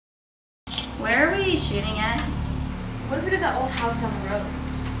Where are we shooting at? What if we did that old house on the road?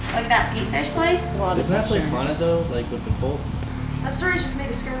 Like that Pete Fish place? Isn't that place haunted though? Like with the cult? That story's just made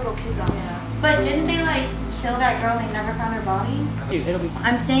to scare little kids off. Yeah. But didn't they like kill that girl and they never found her body? Dude, it'll be fine.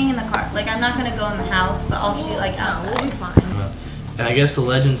 I'm staying in the car. Like I'm not gonna go in the house, but I'll shoot like outside. We'll be fine. And I guess the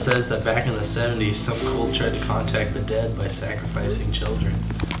legend says that back in the 70s, some cult tried to contact the dead by sacrificing children.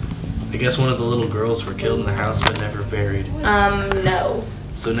 I guess one of the little girls were killed in the house but never buried. No.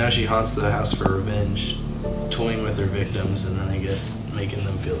 So now she haunts the house for revenge, toying with her victims and then I guess making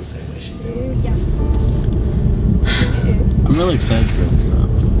them feel the same way she did. Yeah. I'm really excited for this though.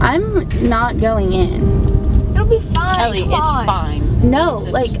 I'm not going in. It'll be fine. Ellie, it's fine. No, It's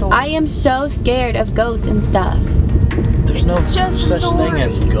a like story. I am so scared of ghosts and stuff. There's no It's just a such thing story.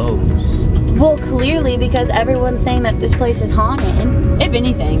 as ghosts. Well, clearly because everyone's saying that this place is haunted. If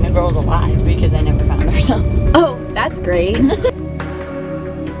anything, the girl's alive because they never found her, so. Oh, that's great.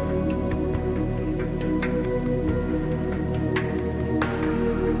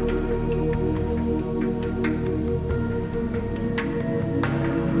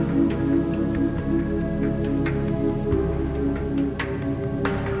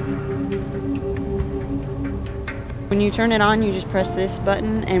 When you turn it on, you just press this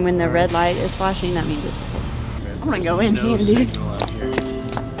button, and when the red light is flashing, that means it's okay. I'm gonna go in No here, dude. signal out here.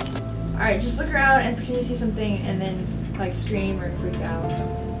 Alright, just look around and pretend you see something and then like scream or freak out.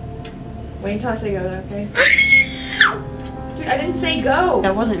 Wait until I say go, okay? Dude, I didn't say go!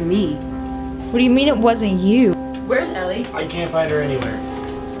 That wasn't me. What do you mean it wasn't you? Where's Ellie? I can't find her anywhere.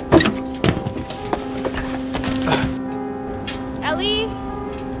 Ellie?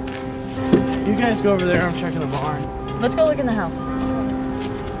 You guys go over there, I'm checking the barn. Let's go look in the house.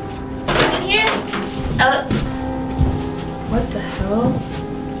 In here? What the hell?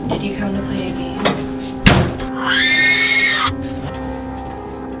 Did you come to play a game?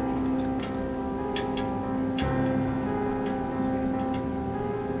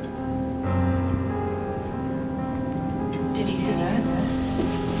 Did you hear that?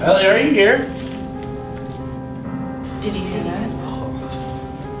 Ellie, are you here? Did you hear that?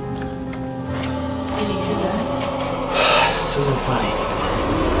 Did you hear that? This isn't funny.